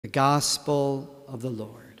gospel of the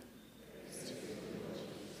Lord.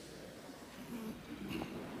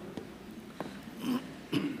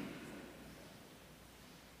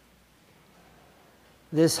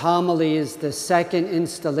 This homily is the second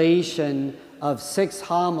installation of 6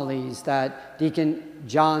 homilies that Deacon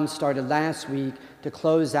John started last week to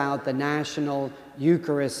close out the National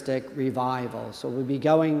Eucharistic Revival. So we'll be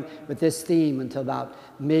going with this theme until about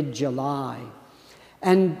mid-July.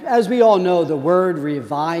 And as we all know, the word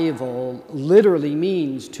revival literally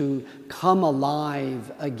means to come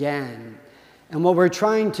alive again. And what we're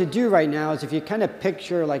trying to do right now is, if you kind of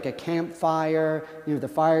picture like a campfire, the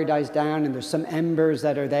fire dies down and there's some embers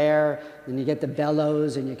that are there, and you get the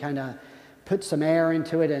bellows and you kind of put some air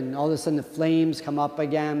into it and all of a sudden the flames come up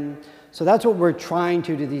again. So that's what we're trying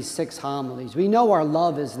to do these 6 homilies. We know our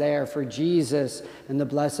love is there for Jesus and the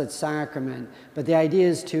Blessed Sacrament, but the idea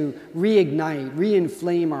is to reignite,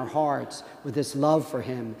 re-inflame our hearts with this love for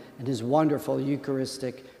him and his wonderful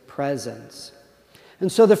Eucharistic presence.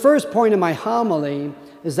 And so the first point of my homily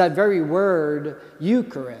is that very word,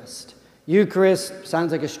 Eucharist. Eucharist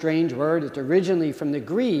sounds like a strange word. It's originally from the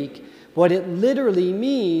Greek. What it literally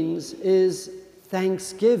means is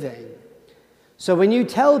thanksgiving. So when you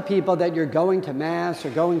tell people that you're going to Mass or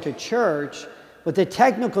going to church, what the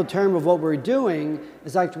technical term of what we're doing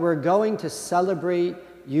is like we're going to celebrate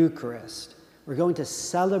Eucharist. We're going to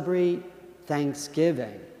celebrate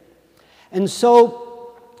Thanksgiving. And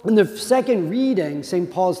so in the second reading, St.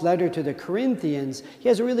 Paul's letter to the Corinthians, he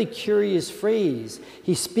has a really curious phrase.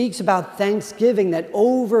 He speaks about thanksgiving that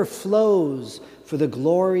overflows for the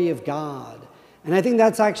glory of God. And I think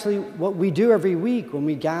that's actually what we do every week when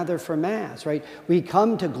we gather for Mass, right? We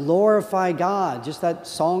come to glorify God, just that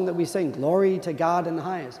song that we sing, glory to God in the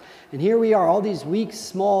highest. And here we are, all these weak,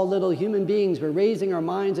 small, little human beings. We're raising our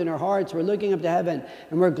minds and our hearts. We're looking up to heaven,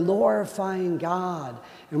 and we're glorifying God,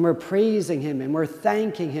 and we're praising him, and we're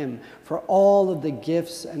thanking him for all of the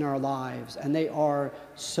gifts in our lives. And they are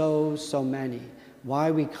so, so many. Why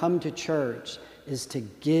we come to church is to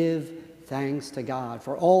give thanks to God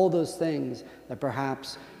for all those things that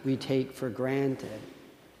perhaps we take for granted.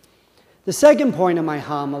 The second point of my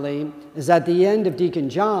homily is at the end of Deacon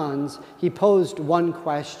John's, he posed one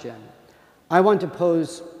question. I want to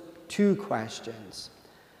pose 2 questions.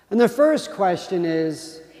 And the first question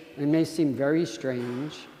is, and it may seem very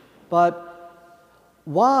strange, but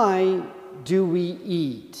why do we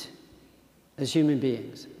eat as human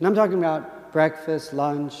beings? And I'm talking about breakfast,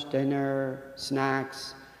 lunch, dinner,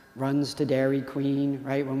 snacks, runs to Dairy Queen,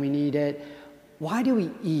 right, when we need it. Why do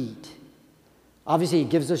we eat? Obviously, it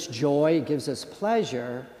gives us joy, it gives us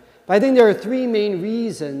pleasure, but I think there are 3 main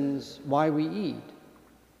reasons why we eat.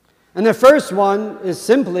 And the first one is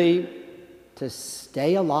simply to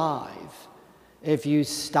stay alive. If you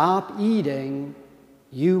stop eating,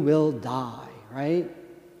 you will die, right?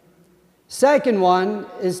 Second one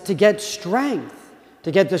is to get strength. To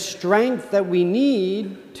get the strength that we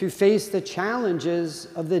need to face the challenges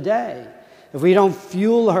of the day. If we don't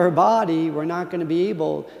fuel our body, we're not going to be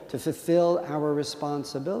able to fulfill our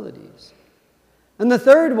responsibilities. And the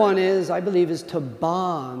third one is, I believe, is to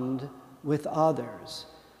bond with others.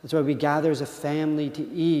 That's why we gather as a family to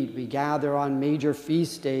eat. We gather on major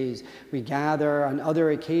feast days. We gather on other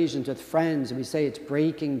occasions with friends, and we say it's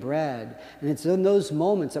breaking bread. And it's in those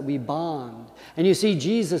moments that we bond. And you see,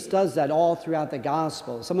 Jesus does that all throughout the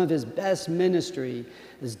gospel. Some of his best ministry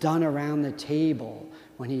is done around the table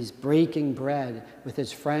when he's breaking bread with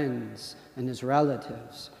his friends and his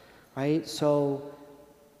relatives, right? So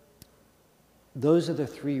those are the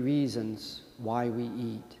 3 reasons why we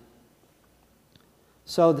eat.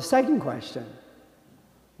 So the second question,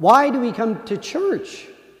 why do we come to church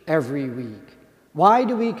every week? Why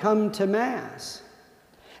do we come to Mass?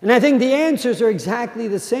 And I think the answers are exactly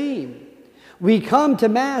the same. We come to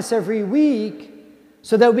Mass every week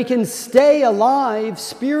so that we can stay alive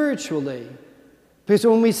spiritually. Because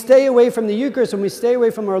when we stay away from the Eucharist, when we stay away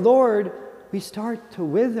from our Lord, we start to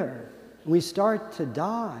wither, and we start to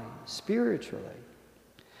die spiritually.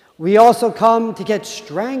 We also come to get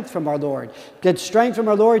strength from our Lord. Get strength from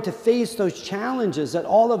our Lord to face those challenges that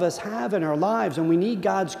all of us have in our lives. And we need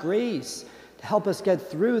God's grace to help us get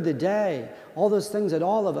through the day. All those things that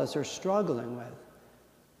all of us are struggling with.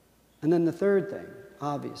 And then the third thing,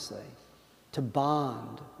 obviously, to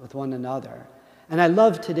bond with one another. And I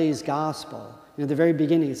love today's gospel. At the very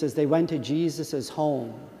beginning, it says they went to Jesus'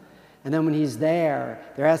 home. And then when he's there,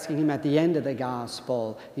 they're asking him at the end of the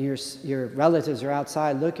gospel, your relatives are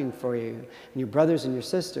outside looking for you, and your brothers and your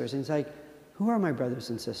sisters. And he's like, who are my brothers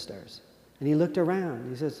and sisters? And he looked around.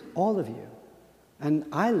 He says, all of you. And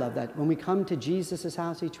I love that when we come to Jesus'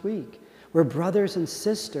 house each week. We're brothers and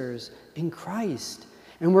sisters in Christ,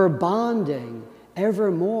 and we're bonding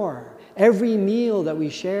evermore. Every meal that we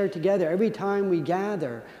share together, every time we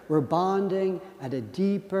gather, we're bonding at a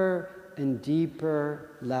deeper and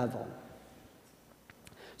deeper level.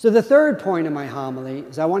 So the third point of my homily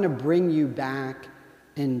is I want to bring you back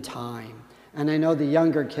in time. And I know the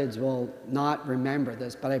younger kids will not remember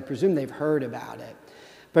this, but I presume they've heard about it.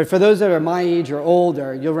 But for those that are my age or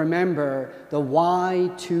older, you'll remember the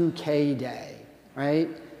Y2K day, right?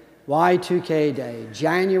 Y2K day,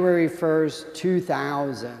 January 1st,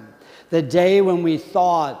 2000. The day when we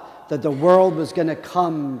thought that the world was going to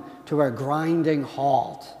come to a grinding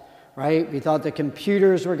halt, right? We thought the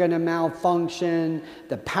computers were going to malfunction,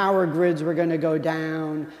 the power grids were going to go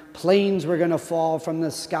down, planes were going to fall from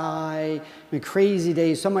the sky. Crazy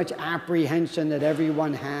days, so much apprehension that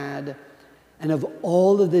everyone had. And of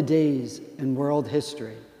all of the days in world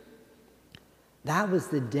history, that was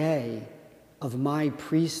the day of my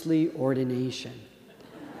priestly ordination.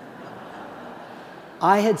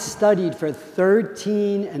 I had studied for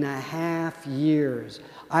 13 and a half years.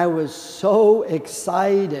 I was so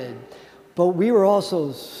excited, but we were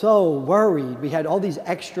also so worried. We had all these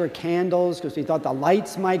extra candles because we thought the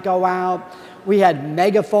lights might go out. We had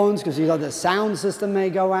megaphones because we thought the sound system may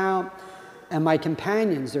go out. And my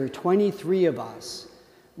companions, there were 23 of us,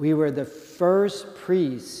 we were the first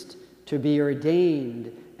priest to be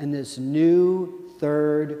ordained in this new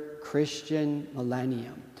third Christian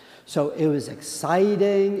millennium. So it was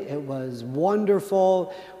exciting, it was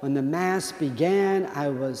wonderful. When the Mass began, I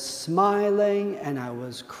was smiling and I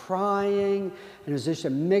was crying. And it was just a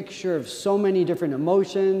mixture of so many different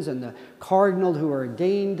emotions. And the cardinal who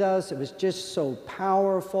ordained us, it was just so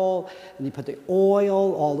powerful. And he put the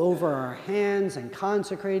oil all over our hands and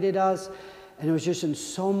consecrated us. And it was just in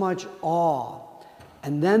so much awe.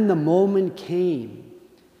 And then the moment came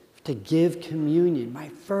to give communion, my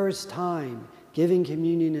first time giving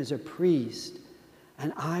communion as a priest.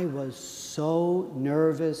 And I was so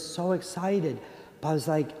nervous, so excited. But I was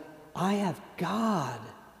like, I have God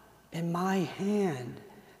in my hand.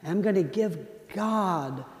 I'm going to give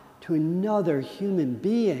God to another human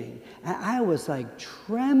being. And I was like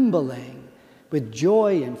trembling with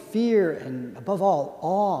joy and fear and above all,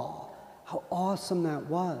 awe. How awesome that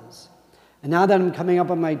was. And now that I'm coming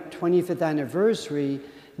up on my 25th anniversary,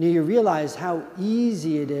 you realize how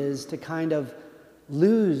easy it is to kind of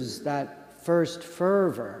lose that first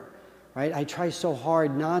fervor, right? I try so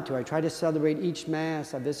hard not to. I try to celebrate each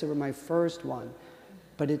Mass. I visit with my first one,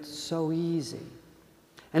 but it's so easy.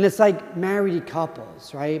 And it's like married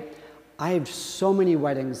couples, right? I have so many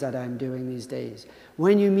weddings that I'm doing these days.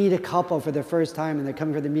 When you meet a couple for the first time and they're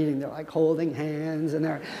coming for the meeting, they're like holding hands and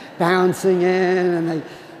they're bouncing in and they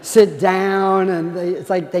sit down and it's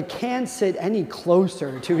like they can't sit any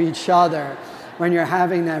closer to each other when you're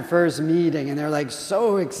having that first meeting and they're like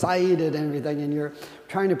so excited and everything and you're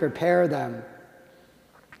trying to prepare them.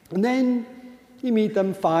 And then you meet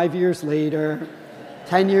them 5 years later,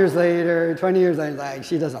 10 years later, 20 years later, like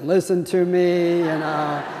she doesn't listen to me, you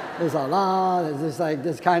know, there's a lot, there's just like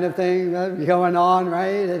this kind of thing going on, right?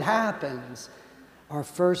 It happens. Our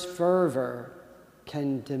first fervor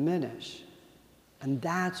can diminish. And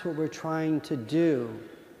that's what we're trying to do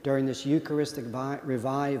during this Eucharistic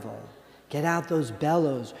revival. Get out those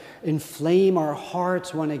bellows, inflame our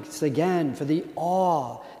hearts once again for the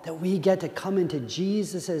awe that we get to come into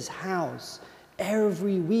Jesus' house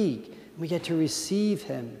every week. We get to receive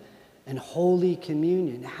him in Holy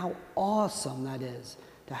Communion. How awesome that is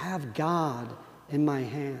to have God in my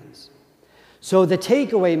hands. So the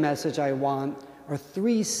takeaway message I want are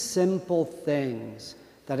 3 simple things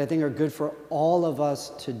that I think are good for all of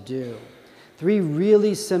us to do. 3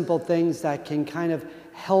 really simple things that can kind of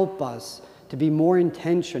help us to be more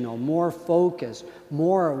intentional, more focused,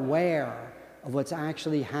 more aware of what's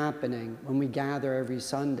actually happening when we gather every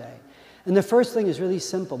Sunday. And the first thing is really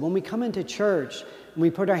simple. When we come into church and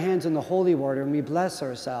we put our hands in the holy water and we bless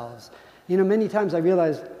ourselves, you know, many times I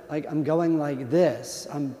realize like I'm going like this.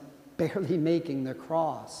 I'm barely making the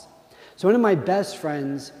cross. So one of my best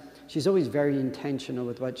friends, she's always very intentional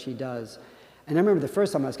with what she does. And I remember the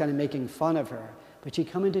first time I was kind of making fun of her. But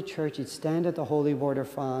she'd come into church, she'd stand at the holy water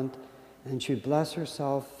font, and she'd bless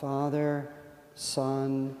herself, Father,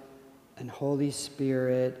 Son, and Holy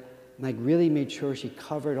Spirit. And like really made sure she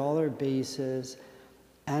covered all her bases.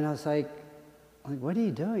 And I was like, what are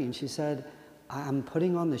you doing? And she said, I'm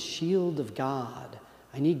putting on the shield of God.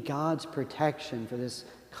 I need God's protection for this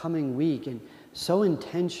coming week. And so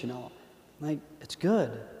intentional. Like, it's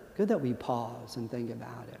good. Good that we pause and think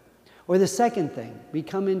about it. Or the second thing, we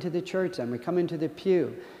come into the church then, we come into the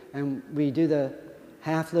pew, and we do the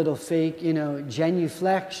half little fake,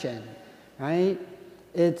 genuflection, right?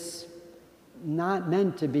 It's not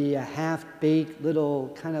meant to be a half-baked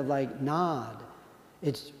little kind of like nod.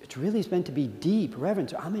 It's really meant to be deep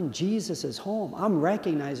reverence. I'm in Jesus' home. I'm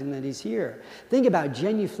recognizing that he's here. Think about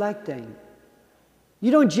genuflecting. You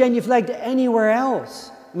don't genuflect anywhere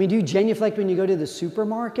else. I mean, do you genuflect when you go to the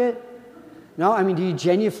supermarket? No, I mean, do you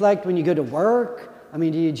genuflect when you go to work? I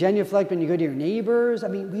mean, do you genuflect when you go to your neighbors? I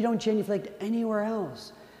mean, we don't genuflect anywhere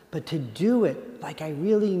else. But to do it like I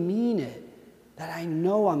really mean it, that I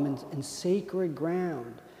know I'm in sacred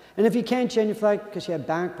ground. And if you can't genuflect because you have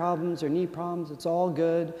back problems or knee problems, it's all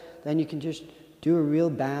good. Then you can just do a real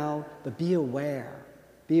bow, but be aware.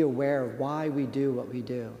 Be aware of why we do what we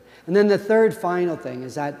do. And then the third final thing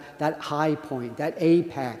is that high point, that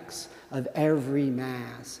apex of every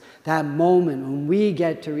Mass, that moment when we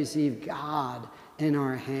get to receive God in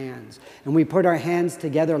our hands. And we put our hands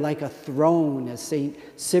together like a throne, as St.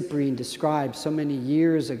 Cyprian described so many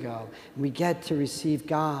years ago. And we get to receive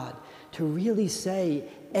God, to really say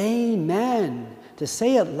amen, to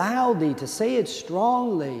say it loudly, to say it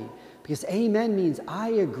strongly. Because amen means I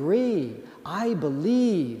agree, I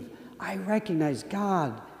believe, I recognize,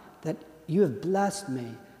 God, that you have blessed me.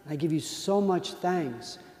 I give you so much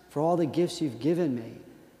thanks for all the gifts you've given me.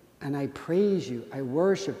 And I praise you, I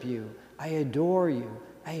worship you, I adore you,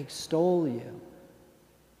 I extol you.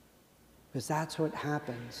 Because that's what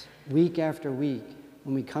happens week after week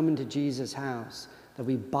when we come into Jesus' house, that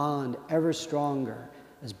we bond ever stronger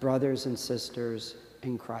as brothers and sisters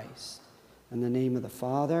in Christ. In the name of the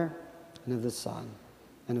Father, and of the Son,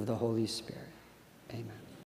 and of the Holy Spirit. Amen.